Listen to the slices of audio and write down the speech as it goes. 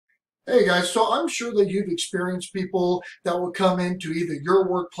Hey guys, so I'm sure that you've experienced people that will come into either your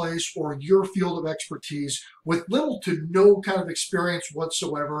workplace or your field of expertise with little to no kind of experience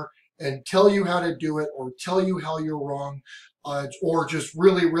whatsoever and tell you how to do it or tell you how you're wrong, or just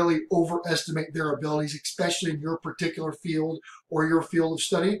really overestimate their abilities, especially in your particular field or your field of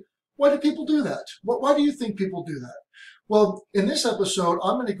study. Why do people do that? Why do you think people do that? Well, in this episode,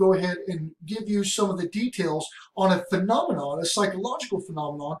 I'm going to go ahead and give you some of the details on a phenomenon, a psychological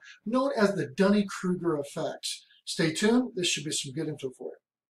phenomenon known as the Dunning Kruger effect. Stay tuned. This should be some good info for you.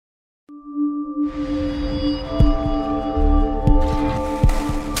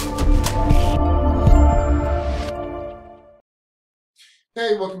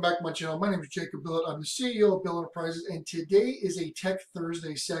 Hey, welcome back to my channel. My name is Jacob Billett. I'm the CEO of Billett Enterprises, and today is a Tech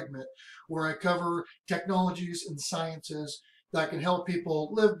Thursday segment where I cover technologies and sciences that can help people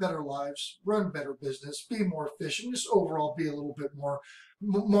live better lives, run better business, be more efficient, just overall be a little bit more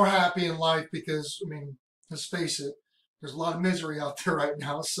happy in life. Because I mean, let's face it, there's a lot of misery out there right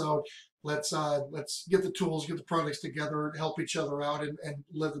now. So let's get the tools, get the products together, help each other out, and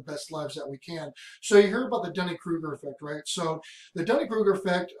live the best lives that we can. So you heard about the Dunning Kruger effect, right? So the Dunning Kruger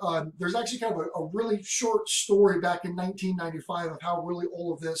effect, there's actually kind of a really short story back in 1995 of how really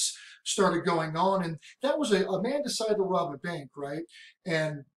all of this started going on. And that was a man decided to rob a bank, right?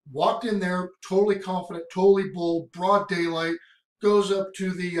 And walked in there totally confident, totally bold, broad daylight, goes up to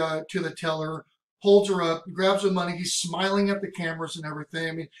the teller, holds her up, grabs the money. He's smiling at the cameras and everything.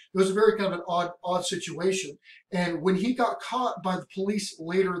 I mean, it was a very kind of an odd situation. And when he got caught by the police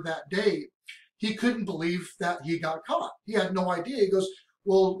later that day, he couldn't believe that he got caught. He had no idea. He goes,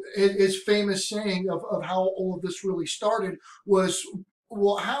 well, his famous saying of how all of this really started was,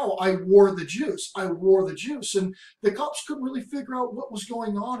 well, how? I wore the juice. I wore the juice. And the cops couldn't really figure out what was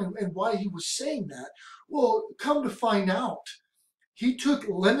going on and why he was saying that. Well, come to find out, he took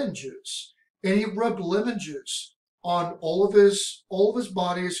lemon juice and he rubbed lemon juice on all of his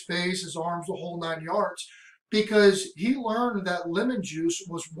body, his face, his arms, the whole 9 yards, because he learned that lemon juice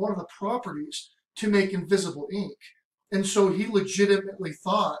was one of the properties to make invisible ink. And so he legitimately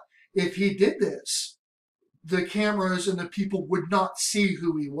thought if he did this, the cameras and the people would not see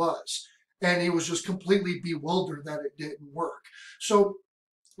who he was. And he was just completely bewildered that it didn't work. So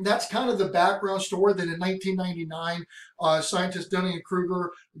that's kind of the background story. That in 1999, scientists Dunning and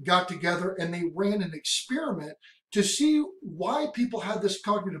Kruger got together and they ran an experiment to see why people had this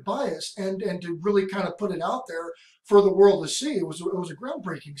cognitive bias and to really kind of put it out there for the world to see. It was a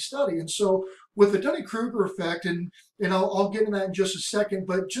groundbreaking study. And so with the Dunning-Kruger effect, and I'll get into that in just a second,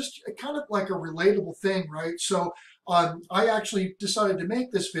 but just kind of like a relatable thing, right? So I actually decided to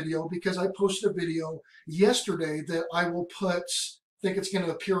make this video because I posted a video yesterday that I will put, I think it's going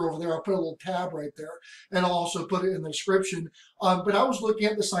to appear over there. I'll put a little tab right there, and I'll also put it in the description. But I was looking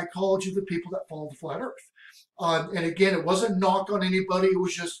at the psychology of the people that follow the flat Earth. And again, it wasn't a knock on anybody. It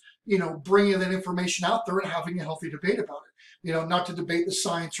was just, bringing that information out there and having a healthy debate about it. Not to debate the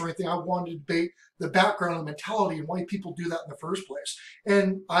science or anything. I wanted to debate the background and mentality and why people do that in the first place.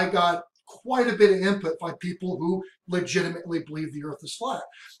 And I got quite a bit of input by people who legitimately believe the Earth is flat.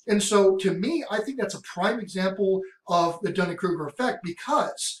 And so to me, I think that's a prime example of the Dunning-Kruger effect,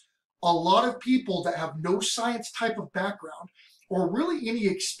 because a lot of people that have no science type of background or really any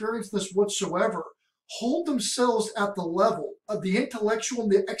experience in this whatsoever hold themselves at the level of the intellectual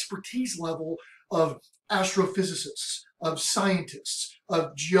and the expertise level of astrophysicists, of scientists,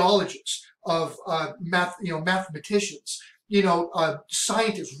 of geologists, of mathematicians,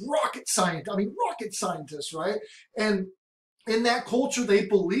 scientists, rocket scientists, right? And in that culture, they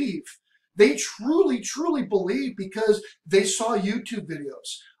believe, they truly believe, because they saw YouTube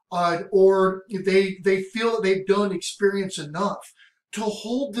videos, or they feel that they've done experience enough to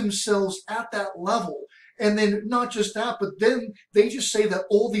hold themselves at that level. And then not just that, but then they just say that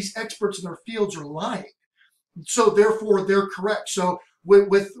all these experts in their fields are lying. So therefore they're correct. So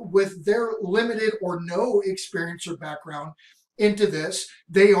with their limited or no experience or background into this,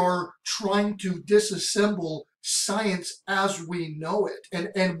 they are trying to disassemble science as we know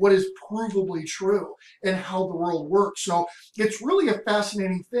it, and what is provably true and how the world works. So it's really a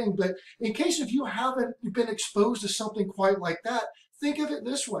fascinating thing. But in case if you haven't been exposed to something quite like that, think of it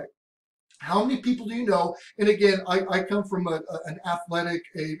this way. How many people do you know? And again, I come from an athletic,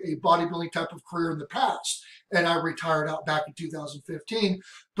 a bodybuilding type of career in the past, and I retired out back in 2015.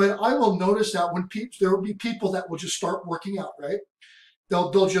 But I will notice that when there will be people that will just start working out, right?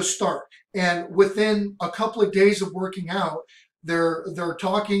 They'll just start, and within a couple of days of working out, they're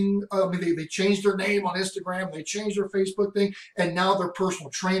talking. I mean, they changed their name on Instagram, they changed their Facebook thing, and now they're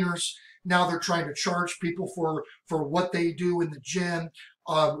personal trainers. Now they're trying to charge people for what they do in the gym.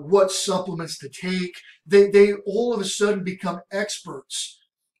 what supplements to take. They all of a sudden become experts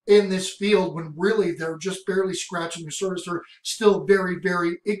in this field when really they're just barely scratching the surface. They're still very,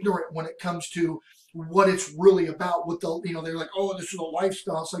 very ignorant when it comes to what it's really about. What they're like, oh, this is a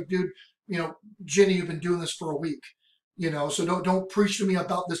lifestyle. It's like, dude, Jenny, you've been doing this for a week, so don't preach to me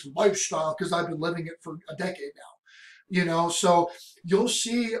about this lifestyle because I've been living it for a decade now, so you'll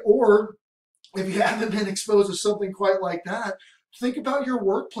see, or if you haven't been exposed to something quite like that, think about your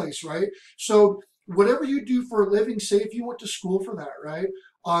workplace, right? So whatever you do for a living, say if you went to school for that, right?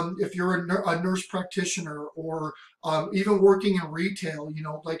 If you're a nurse practitioner or even working in retail,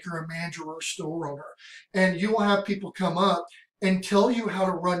 like you're a manager or a store owner, and you will have people come up and tell you how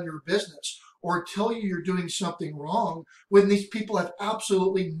to run your business or tell you you're doing something wrong when these people have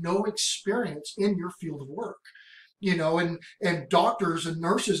absolutely no experience in your field of work. And doctors and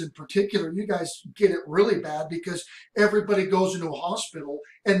nurses in particular, you guys get it really bad because everybody goes into a hospital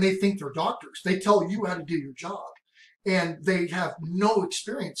and they think they're doctors. They tell you how to do your job and they have no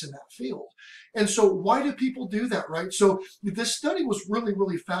experience in that field. And so why do people do that, right? So this study was really,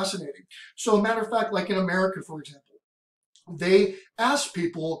 really fascinating. So a matter of fact, like in America, for example, they asked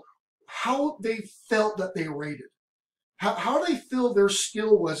people how they felt that they rated. How they feel their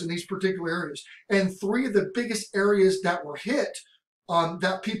skill was in these particular areas. And three of the biggest areas that were hit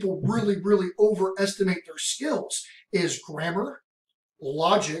that people really, really overestimate their skills is grammar,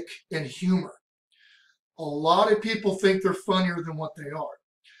 logic, and humor. A lot of people think they're funnier than what they are.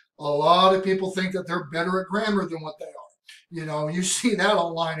 A lot of people think that they're better at grammar than what they are. You see that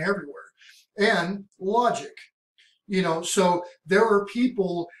online everywhere. And logic. So there are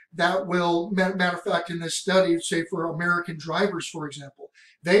people that will, matter of fact, in this study, say for American drivers, for example,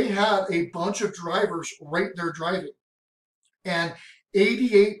 they had a bunch of drivers rate their driving, and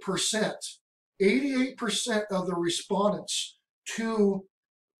 88% of the respondents to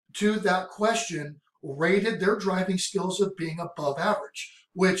that question rated their driving skills of being above average,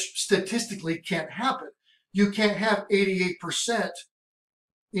 which statistically can't happen. You can't have 88%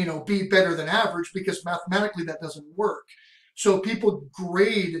 be better than average because mathematically that doesn't work. So people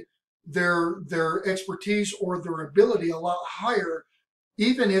grade their expertise or their ability a lot higher,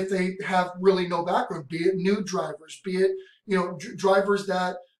 even if they have really no background, be it new drivers, be it, drivers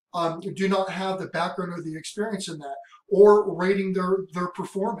that do not have the background or the experience in that, or rating their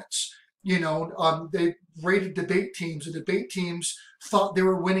performance. They rated debate teams, and debate teams thought they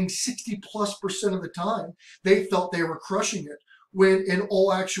were winning 60+% of the time. They felt they were crushing it, when in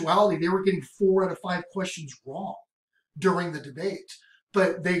all actuality, they were getting 4 out of 5 questions wrong during the debate.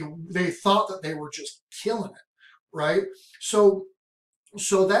 But they thought that they were just killing it, right? So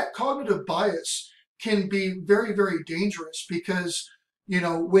that cognitive bias can be very, very dangerous because,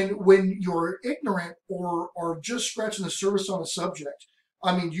 when you're ignorant or just scratching the surface on a subject,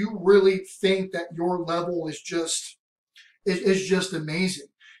 I mean, you really think that your level is just amazing.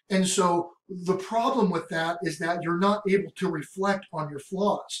 And so the problem with that is that you're not able to reflect on your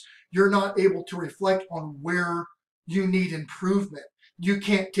flaws. You're not able to reflect on where you need improvement. You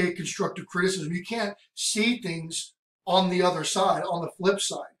can't take constructive criticism. You can't see things on the other side, on the flip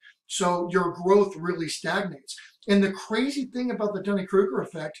side. So your growth really stagnates. And the crazy thing about the Dunning Kruger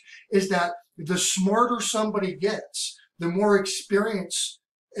effect is that the smarter somebody gets, the more experience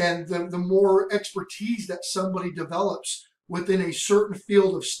and the more expertise that somebody develops within a certain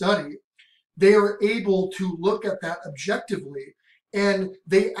field of study, they are able to look at that objectively, and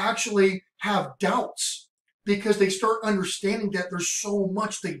they actually have doubts because they start understanding that there's so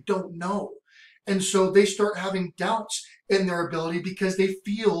much they don't know. And so they start having doubts in their ability because they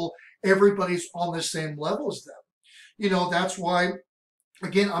feel everybody's on the same level as them. That's why,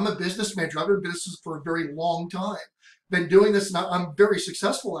 again, I'm a business manager. I've been in business for a very long time. Been doing this, and I'm very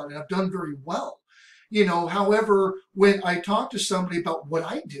successful at it. I've done very well. However, when I talk to somebody about what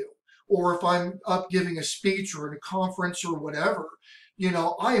I do, or if I'm up giving a speech or in a conference or whatever,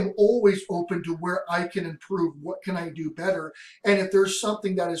 I am always open to where I can improve. What can I do better? And if there's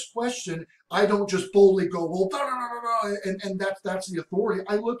something that is questioned, I don't just boldly go, well, blah, blah, blah, blah, and that's the authority.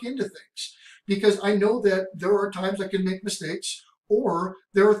 I look into things because I know that there are times I can make mistakes, or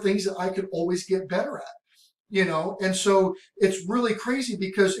there are things that I could always get better at. And so it's really crazy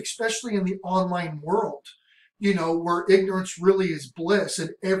because especially in the online world, where ignorance really is bliss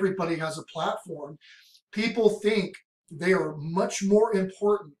and everybody has a platform, people think they are much more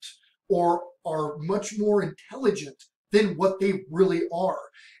important or are much more intelligent than what they really are.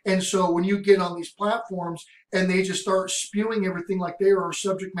 And so when you get on these platforms and they just start spewing everything like they are a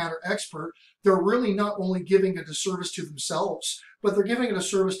subject matter expert, they're really not only giving a disservice to themselves, but they're giving a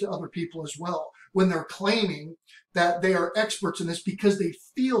disservice to other people as well when they're claiming that they are experts in this because they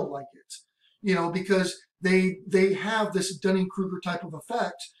feel like it, because they have this Dunning Kruger type of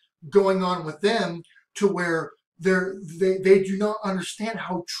effect going on with them, to where they do not understand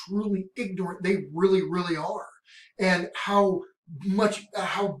how truly ignorant they really are, and how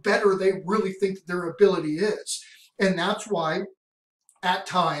better they really think their ability is. And that's why at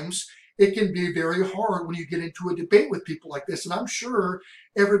times it can be very hard when you get into a debate with people like this. And I'm sure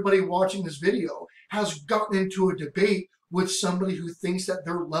everybody watching this video has gotten into a debate with somebody who thinks that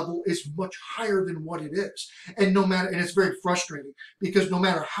their level is much higher than what it is. And it's very frustrating, because no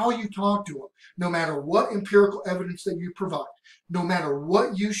matter how you talk to them, no matter what empirical evidence that you provide, no matter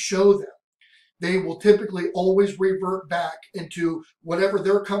what you show them, they will typically always revert back into whatever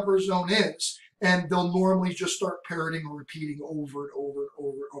their comfort zone is, and they'll normally just start parroting or repeating over and over and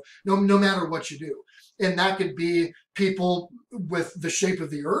over and over, no matter what you do. And that could be people with the shape of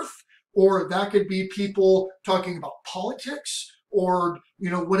the earth, or that could be people talking about politics, or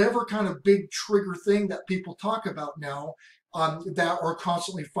whatever kind of big trigger thing that people talk about now, that are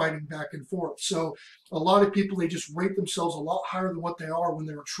constantly fighting back and forth. So a lot of people, they just rate themselves a lot higher than what they are when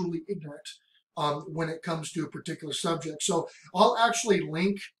they're truly ignorant when it comes to a particular subject. So I'll actually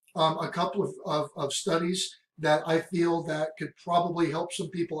link a couple of studies that I feel that could probably help some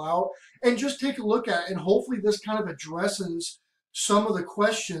people out, and just take a look at it. And hopefully this kind of addresses some of the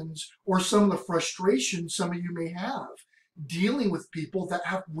questions or some of the frustrations some of you may have dealing with people that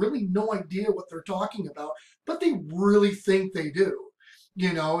have really no idea what they're talking about, but they really think they do,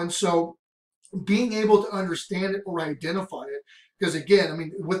 and so being able to understand it or identify it. Because again, I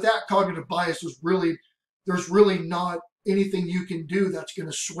mean, with that cognitive bias, there's really not anything you can do that's going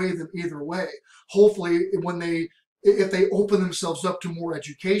to sway them either way. Hopefully, if they open themselves up to more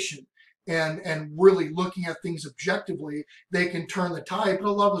education and really looking at things objectively, they can turn the tide. But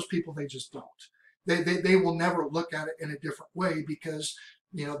a lot of those people, they just don't. They will never look at it in a different way, because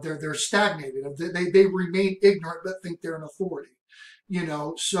they're stagnated. They remain ignorant but think they're an authority.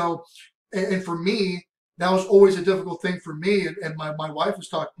 So, and for me, that was always a difficult thing for me, and my wife has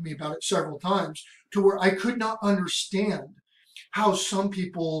talked to me about it several times, to where I could not understand how some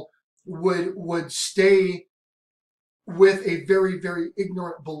people would stay with a very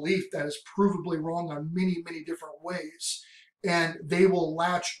ignorant belief that is provably wrong on many different ways, and they will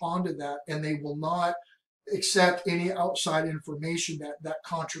latch onto that, and they will not accept any outside information that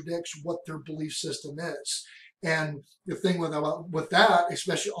contradicts what their belief system is. And the thing with that,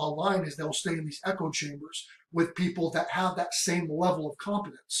 especially online, is they'll stay in these echo chambers with people that have that same level of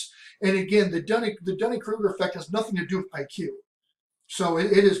competence. And again, the Dunning-Kruger effect has nothing to do with IQ. So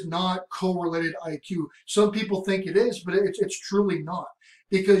it is not correlated IQ. Some people think it is, but it's truly not.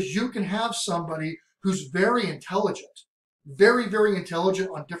 Because you can have somebody who's very intelligent, very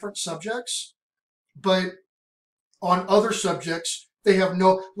intelligent on different subjects, but on other subjects, they have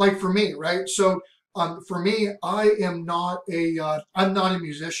no, like for me, right? So for me, I'm not a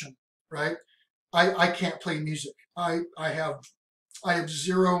musician, right? I can't play music. I have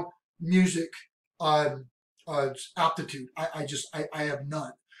zero music aptitude. I have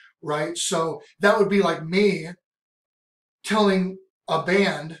none, right? So that would be like me telling a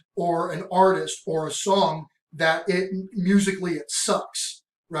band or an artist or a song that musically it sucks,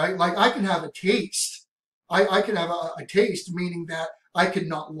 right? Like I can have a taste. I can have a taste, meaning that I could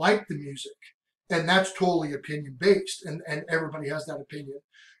not like the music. And that's totally opinion based, and everybody has that opinion.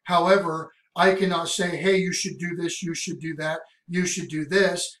 However, I cannot say, hey, you should do this, you should do that, you should do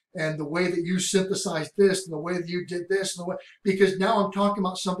this, and the way that you synthesized this, and the way that you did this, and because now I'm talking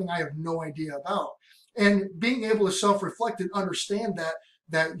about something I have no idea about. And being able to self-reflect and understand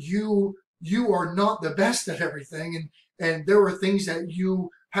that you are not the best at everything, and there are things that you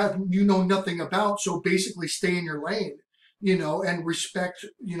know nothing about. So basically, stay in your lane, and respect,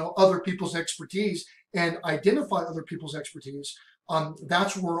 other people's expertise and identify other people's expertise.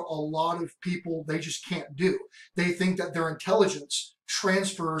 That's where a lot of people, they just can't do. They think that their intelligence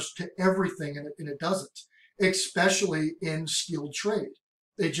transfers to everything, and it doesn't, especially in skilled trade.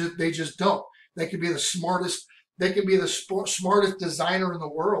 They just don't. They could be the smartest. They could be the smartest designer in the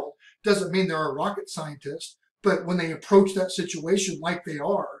world. Doesn't mean they're a rocket scientist. But when they approach that situation like they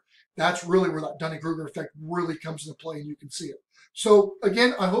are, that's really where that Dunning-Kruger effect really comes into play, and you can see it. So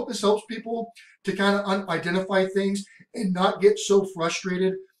again, I hope this helps people to kind of identify things and not get so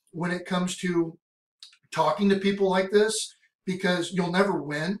frustrated when it comes to talking to people like this, because you'll never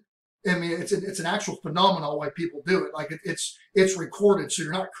win. I mean, it's an actual phenomenon why people do it. Like it's recorded, so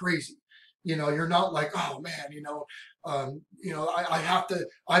you're not crazy. You're not like, oh man, I have to.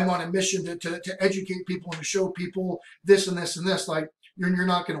 I'm on a mission to educate people and to show people this and this and this. Like you're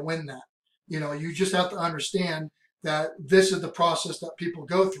not going to win that. You just have to understand that this is the process that people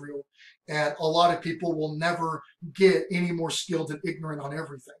go through, and a lot of people will never get any more skilled and ignorant on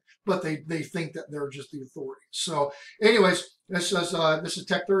everything, but they think that they're just the authority. So anyways, this is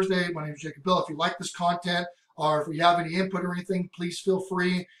Tech Thursday. My name is Jacob Billett. If you like this content, or if you have any input or anything, please feel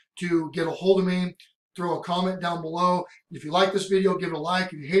free to get a hold of me. Throw a comment down below. If you like this video, give it a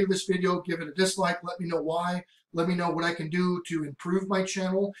like. If you hated this video, give it a dislike. Let me know why. Let me know what I can do to improve my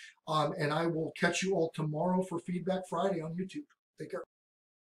channel. And I will catch you all tomorrow for Feedback Friday on YouTube. Take care.